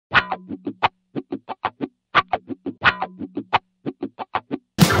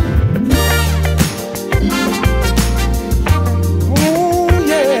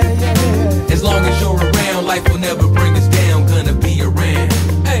As long as you're around, life will never bring us down. Gonna be around.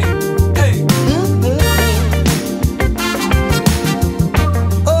 Hey, hey.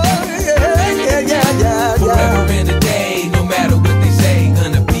 Oh yeah. Forever and a day, no matter what they say.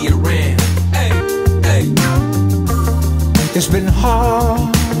 Gonna be around. Hey, hey. It's been hard.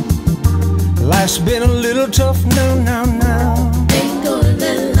 Life's been a little tough now. Ain't gonna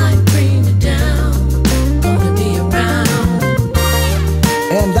let life bring me down. Gonna be around.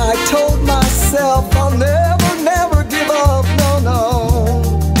 And I told myself I'll never give up, no.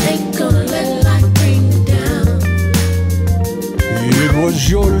 Ain't gonna let life bring me down. It was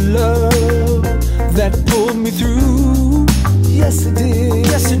your love that pulled me through. Yes, it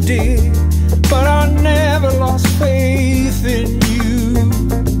did. But I never lost faith in you.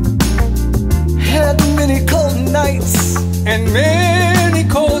 Had many cold nights and many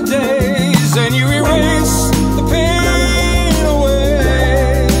cold days, and you erased the pain away.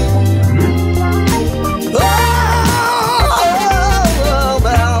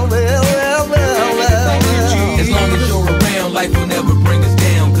 As long as you're around, life will never bring us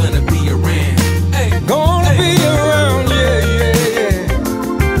down. Gonna be around. Hey, Gonna be around, yeah.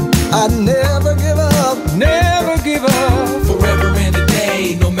 I never give up. Forever and a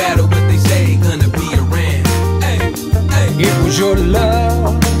day, no matter what they say. Gonna be around. Hey, hey. It was your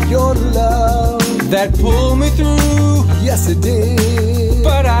love that pulled me through. Yes, it did.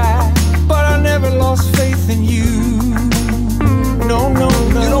 But I never lost faith in you. No.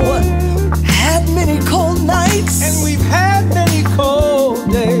 You know what? Had many cold nights, and we've had many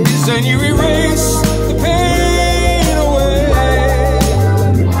cold days, and you erased the pain away.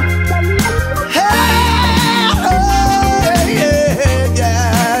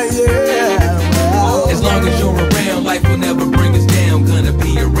 Yeah. As long as you're around, life will never bring us down. Gonna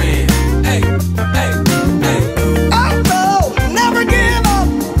be around. Hey, hey, hey. Oh no, never give up.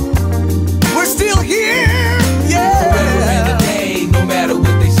 We're still here. Forever and a day, no matter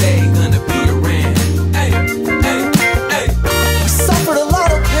what they say. Gonna be around. Hey, hey, hey. We suffered a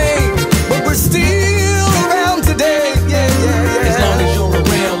lot of pain, but we're still around today. Yeah. As long as you're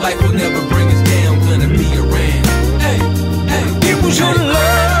around, life will never bring us down. Gonna be around. Hey, hey. It was your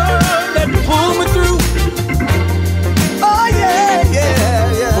love that pulled me through. Oh yeah.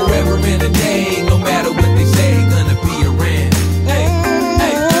 Forever and a day, no matter what they say. Gonna be around. Hey,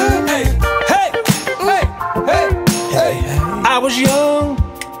 hey, hey. I was young,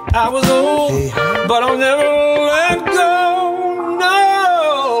 I was old, but I'll never let go. No.